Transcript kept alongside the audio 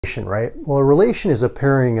Right? Well, a relation is a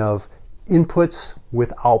pairing of inputs with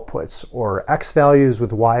outputs, or x values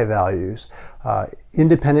with y values,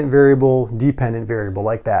 independent variable, dependent variable,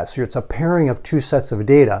 like that. So it's a pairing of two sets of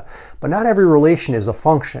data, but not every relation is a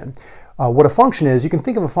function. What a function is, you can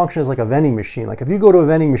think of a function as like a vending machine. Like if you go to a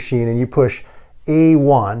vending machine and you push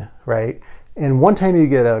A1, right? And one time you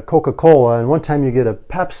get a Coca-Cola and one time you get a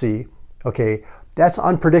Pepsi, okay? That's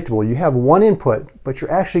unpredictable. You have one input, but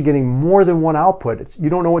you're actually getting more than one output. You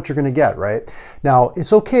don't know what you're going to get, right? Now,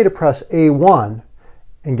 it's okay to press A1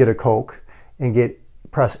 and get a Coke, and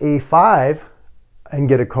press A5 and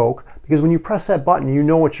get a Coke, because when you press that button, you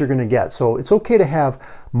know what you're going to get. So it's okay to have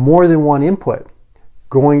more than one input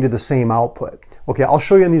going to the same output. Okay, I'll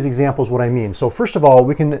show you in these examples what I mean. So first of all,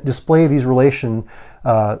 we can display these relations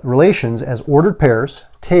as ordered pairs,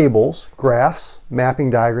 tables, graphs, mapping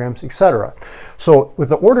diagrams, etc. So with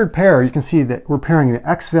the ordered pair, you can see that we're pairing the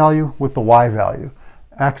x value with the y value.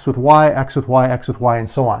 X with y, x with y, x with y, and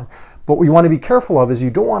so on. But what you want to be careful of is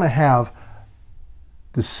you don't want to have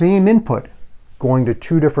the same input going to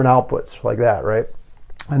two different outputs like that, right?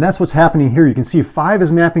 And that's what's happening here. You can see 5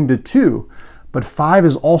 is mapping to 2, but 5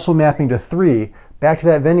 is also mapping to 3. Back to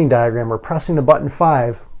that vending diagram, we're pressing the button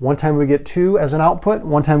 5. One time we get 2 as an output,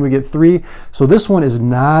 one time we get 3. So this one is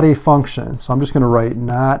not a function. So I'm just going to write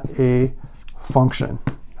not a function.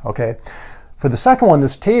 Okay. For the second one,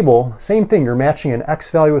 this table, same thing. You're matching an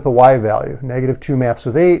x value with a y value. -2 maps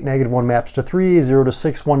with 8, -1 maps to 3, 0 to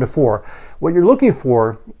 6, 1 to 4. What you're looking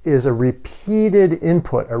for is a repeated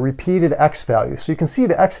input, a repeated x value. So you can see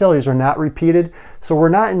the x values are not repeated, so we're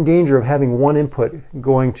not in danger of having one input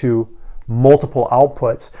going to multiple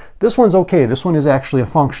outputs. This one's okay. This one is actually a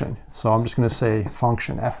function. So I'm just going to say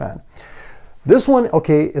function, fn. This one,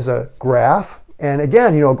 okay, is a graph. And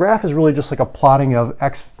again, you know, a graph is really just like a plotting of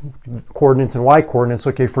x coordinates and y coordinates,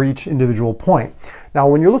 okay, for each individual point. Now,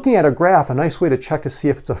 when you're looking at a graph, a nice way to check to see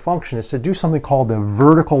if it's a function is to do something called the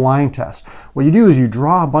vertical line test. What you do is you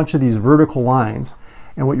draw a bunch of these vertical lines,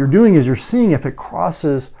 and what you're doing is you're seeing if it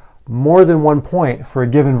crosses more than one point for a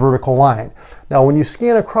given vertical line. Now, when you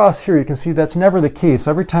scan across here, you can see that's never the case.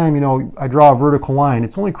 Every time, you know, I draw a vertical line,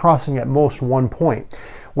 it's only crossing at most one point.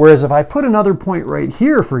 Whereas if I put another point right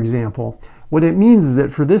here, for example, what it means is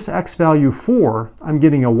that for this x value 4, I'm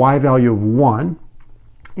getting a y value of 1,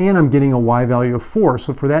 and I'm getting a y value of 4.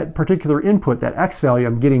 So for that particular input, that x value,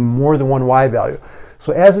 I'm getting more than one y value.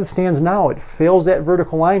 So as it stands now, it fails that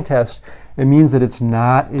vertical line test. It means that it's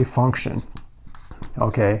not a function.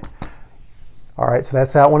 Okay. All right, so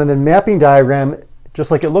that's that one. And then mapping diagram,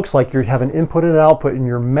 just like it looks like, you have an input and an output, and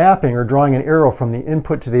you're mapping or drawing an arrow from the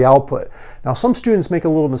input to the output. Now, some students make a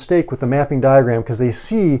little mistake with the mapping diagram because they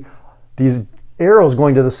see these arrows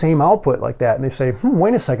going to the same output like that, and they say,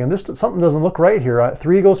 wait a second, something doesn't look right here.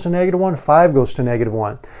 3 goes to -1, 5 goes to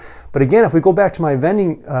 -1. But again, if we go back to my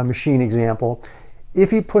vending machine example,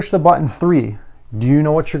 if you push the button 3, do you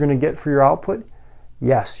know what you're going to get for your output?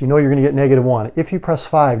 Yes, you know you're going to get -1. If you press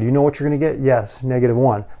 5, do you know what you're going to get? Yes,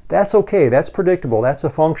 -1. That's okay, that's predictable, that's a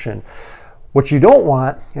function. What you don't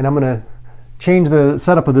want, and I'm going to change the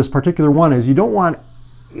setup of this particular one, is you don't want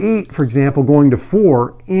 8, for example, going to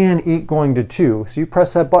 4 and 8 going to 2. So you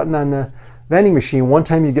press that button on the vending machine, one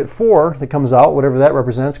time you get 4 that comes out, whatever that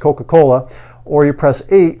represents, Coca-Cola, or you press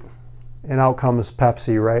 8 and out comes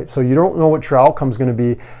Pepsi, right? So you don't know what your outcome is going to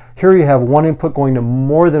be. Here you have one input going to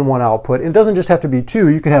more than one output. It doesn't just have to be 2.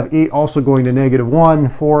 You can have 8 also going to -1,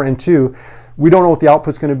 4, and 2. We don't know what the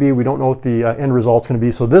output's going to be. We don't know what the end result's going to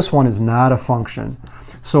be. So this one is not a function.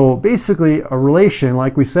 So basically, a relation,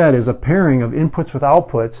 like we said, is a pairing of inputs with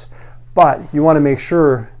outputs, but you want to make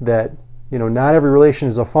sure that, you know, not every relation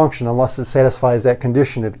is a function unless it satisfies that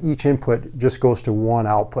condition of each input just goes to one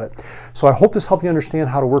output. So I hope this helped you understand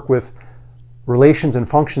how to work with relations and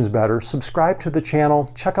functions better. Subscribe to the channel.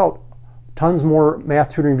 Check out tons more math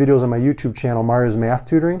tutoring videos on my YouTube channel, Mario's Math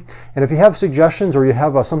Tutoring. And if you have suggestions or you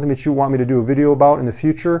have something that you want me to do a video about in the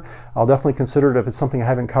future, I'll definitely consider it. If it's something I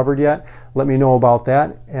haven't covered yet, let me know about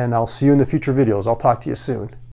that, and I'll see you in the future videos. I'll talk to you soon.